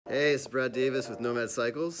Hey, it's Brad Davis with Nomad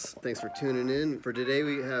Cycles. Thanks for tuning in. For today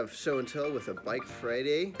we have show and tell with a Bike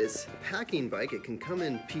Friday. It's a packing bike. It can come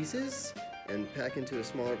in pieces and pack into a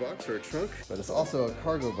smaller box or a trunk, but it's also a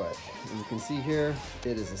cargo bike. And you can see here,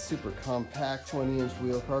 it is a super compact 20-inch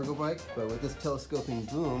wheel cargo bike, but with this telescoping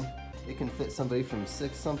boom, it can fit somebody from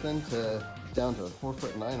 6 something to down to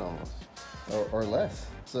 4'9" almost, or less.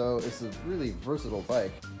 So it's a really versatile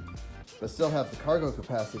bike, but still have the cargo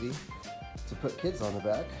capacity to put kids on the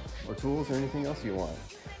back, or tools, or anything else you want.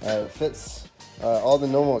 It fits all the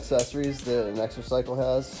normal accessories that an exercycle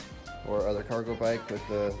has, or other cargo bike with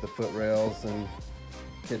the foot rails and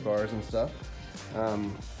kid bars and stuff.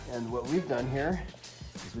 And what we've done here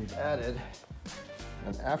is we've added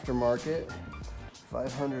an aftermarket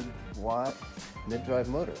 500 watt mid-drive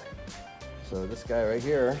motor. So this guy right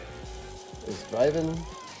here is driving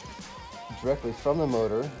directly from the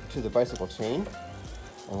motor to the bicycle chain.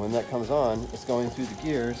 And when that comes on, it's going through the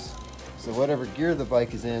gears. So whatever gear the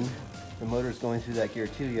bike is in, the motor is going through that gear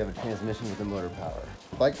too. You have a transmission with the motor power.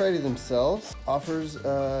 Bike Friday themselves offers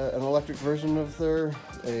an electric version of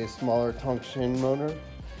a smaller tongue chain motor.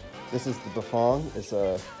 This is the Bafang. It's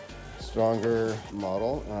a stronger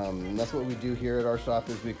model. And that's what we do here at our shop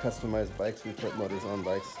is we customize bikes. We put motors on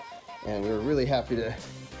bikes. And we were really happy to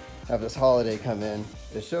have this holiday come in.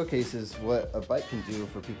 It showcases what a bike can do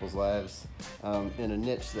for people's lives in a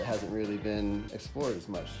niche that hasn't really been explored as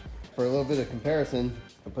much. For a little bit of comparison,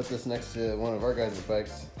 I put this next to one of our guys'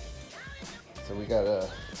 bikes. So we got a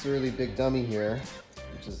Surly Big Dummy here,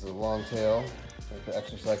 which is a long tail, like the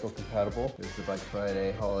exercycle compatible. There's the Bike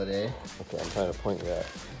Friday holiday. Okay, I'm trying to point you at.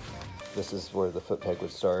 This is where the foot peg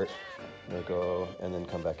would start. And go and then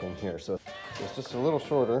come back in here. So it's just a little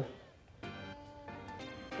shorter,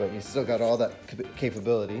 but you still got all that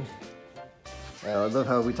capability. I love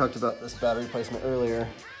how we talked about this battery placement earlier.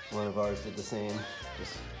 One of ours did the same,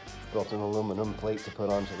 just built an aluminum plate to put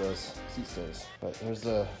onto those seat stays. But here's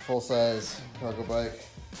a full-size cargo bike,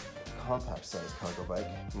 compact size cargo bike.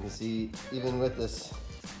 You can see even with this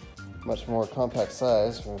much more compact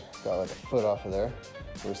size, we've got like a foot off of there.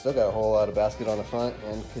 We've still got a whole lot of basket on the front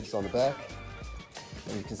and kids on the back.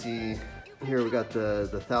 And you can see here we got the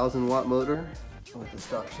 1,000 watt motor with the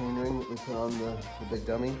stock chain ring that we put on the Big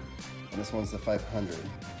Dummy, and this one's the 500.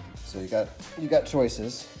 So you got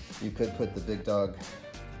choices. You could put the big dog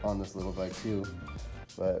on this little bike too,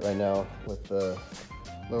 but right now with the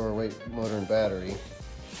lower weight motor and battery,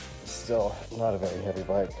 it's still not a very heavy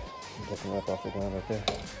bike. Get them up off the ground right there.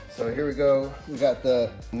 So here we go. We got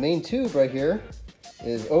the main tube right here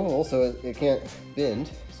is oval, so it can't bend.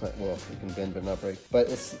 Well, it can bend but not break, but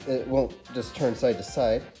it won't just turn side to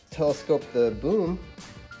side. Telescope the boom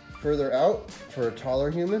further out for a taller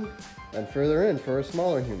human and further in for a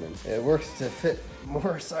smaller human. It works to fit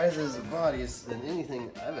more sizes of bodies than anything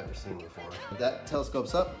I've ever seen before. That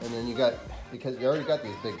telescopes up, and then because you already got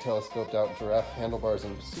these big telescoped out giraffe handlebars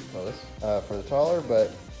and seat posts for the taller,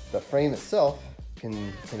 but the frame itself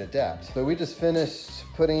can adapt. So we just finished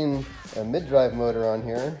putting a mid-drive motor on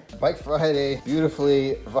here. Bike Friday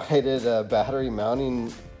beautifully provided a battery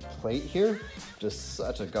mounting plate here. Just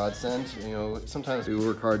such a godsend. You know, sometimes we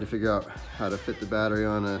work hard to figure out how to fit the battery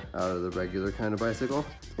on out of the regular kind of bicycle.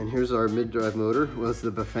 And here's our mid-drive motor. Well, it's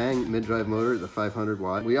the Bafang mid-drive motor, the 500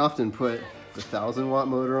 watt. We often put the 1,000 watt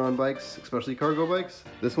motor on bikes, especially cargo bikes.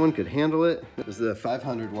 This one could handle it. This is the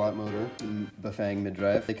 500 watt motor, Bafang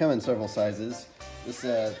mid-drive. They come in several sizes. This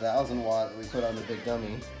 1,000 watt we put on the Big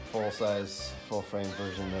Dummy, full-size, full-frame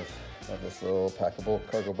version of this little packable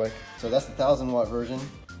cargo bike. So that's the 1,000 watt version.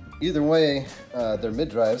 Either way, they're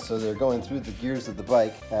mid-drive, so they're going through the gears of the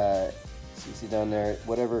bike. So you see down there,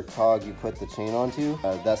 whatever cog you put the chain onto,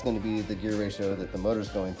 that's going to be the gear ratio that the motor's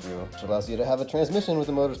going through, which allows you to have a transmission with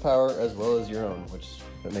the motor's power as well as your own, which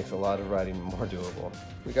makes a lot of riding more doable.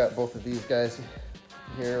 We got both of these guys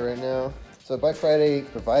here right now. So Bike Friday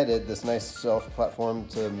provided this nice shelf platform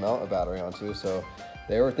to mount a battery onto, so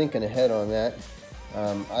they were thinking ahead on that.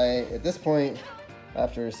 At this point,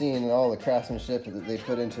 after seeing all the craftsmanship that they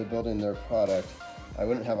put into building their product, I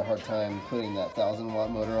wouldn't have a hard time putting that 1,000 watt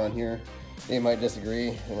motor on here. They might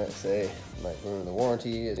disagree. They might say it might ruin the warranty.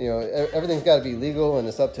 You know, everything's got to be legal, and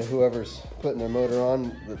it's up to whoever's putting their motor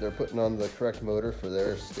on that they're putting on the correct motor for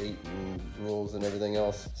their state and rules and everything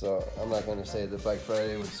else. So I'm not going to say that Bike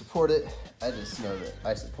Friday would support it. I just know that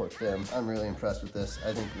I support them. I'm really impressed with this.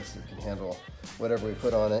 I think this can handle whatever we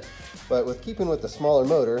put on it. But with keeping with the smaller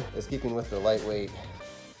motor, it's keeping with the lightweight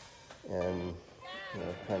and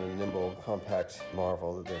kind of nimble, compact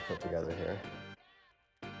marvel that they put together here.